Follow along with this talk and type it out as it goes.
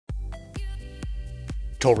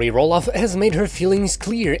Tori Roloff has made her feelings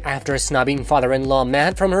clear after snubbing father-in-law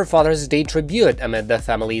Matt from her Father's Day tribute amid the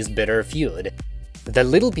family's bitter feud. The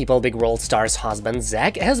Little People Big World star's husband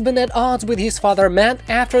Zach has been at odds with his father Matt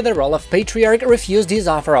after the Roloff patriarch refused his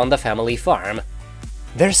offer on the family farm.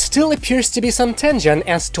 There still appears to be some tension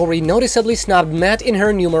as Tori noticeably snubbed Matt in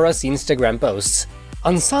her numerous Instagram posts.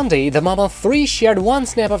 On Sunday, the mom of three shared one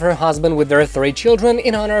snap of her husband with their three children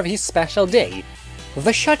in honor of his special day.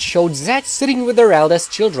 The shot showed Zach sitting with their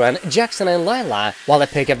eldest children, Jackson and Lila, while a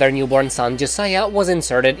pic of their newborn son Josiah was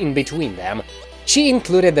inserted in between them. She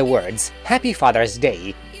included the words, "Happy Father's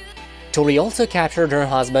Day." Tori also captured her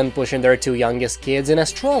husband pushing their two youngest kids in a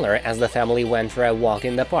stroller as the family went for a walk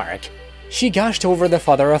in the park. She gushed over the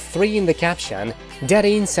father of three in the caption,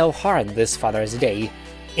 "Daddying so hard this Father's Day."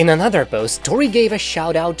 In another post, Tori gave a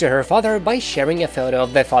shout-out to her father by sharing a photo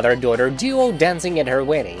of the father-daughter duo dancing at her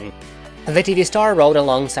wedding. The TV star wrote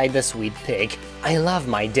alongside the sweet pic, "I love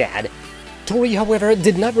my dad." Tori, however,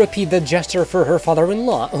 did not repeat the gesture for her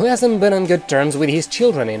father-in-law, who hasn't been on good terms with his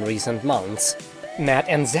children in recent months. Matt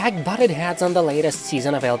and Zach butted heads on the latest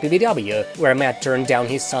season of LPBW, where Matt turned down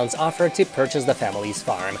his son's offer to purchase the family's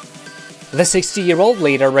farm. The 60-year-old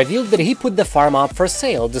later revealed that he put the farm up for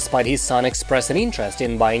sale despite his son expressing interest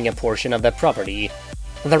in buying a portion of the property.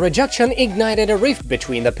 The rejection ignited a rift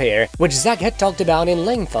between the pair, which Zach had talked about in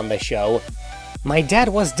length on the show. "My dad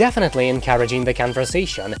was definitely encouraging the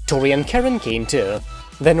conversation. Tori and Karen came too.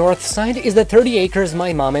 The north side is the 30 acres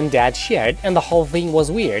my mom and dad shared, and the whole thing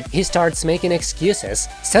was weird. He starts making excuses.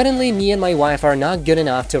 Suddenly me and my wife are not good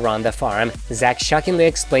enough to run the farm," Zach shockingly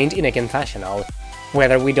explained in a confessional.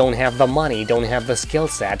 "Whether we don't have the money, don't have the skill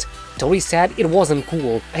set." Tori said, "It wasn't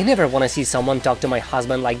cool. I never want to see someone talk to my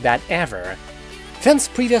husband like that ever." Fans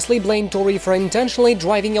previously blamed Tori for intentionally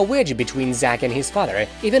driving a wedge between Zach and his father,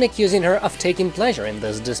 even accusing her of taking pleasure in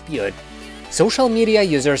this dispute. Social media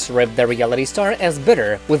users ripped the reality star as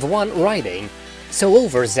bitter, with one writing, "So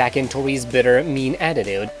over Zach and Tori's bitter, mean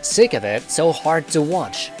attitude. Sick of it, so hard to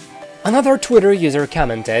watch." Another Twitter user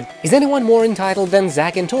commented, "Is anyone more entitled than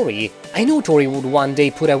Zach and Tori? I know Tori would one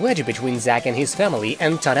day put a wedge between Zach and his family,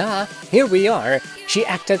 and ta-da! Here we are! She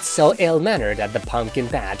acted so ill-mannered at the pumpkin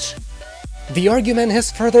patch." The argument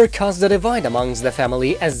has further caused a divide amongst the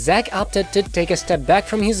family as Zach opted to take a step back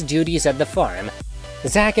from his duties at the farm.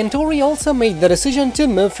 Zach and Tori also made the decision to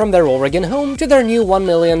move from their Oregon home to their new $1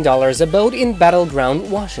 million abode in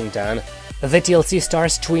Battleground, Washington. The TLC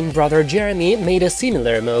star's twin brother Jeremy made a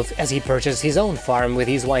similar move as he purchased his own farm with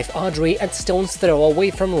his wife Audrey at stone's throw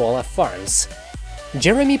away from Roloff Farms.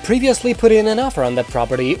 Jeremy previously put in an offer on the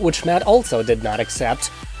property, which Matt also did not accept.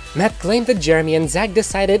 Matt claimed that Jeremy and Zach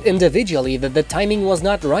decided individually that the timing was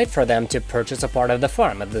not right for them to purchase a part of the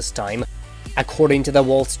farm at this time. According to the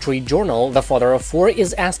Wall Street Journal, the father of four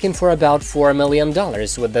is asking for about $4 million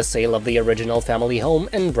with the sale of the original family home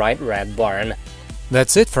and bright red barn.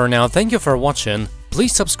 That's it for now, thank you for watching,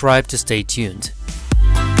 please subscribe to stay tuned.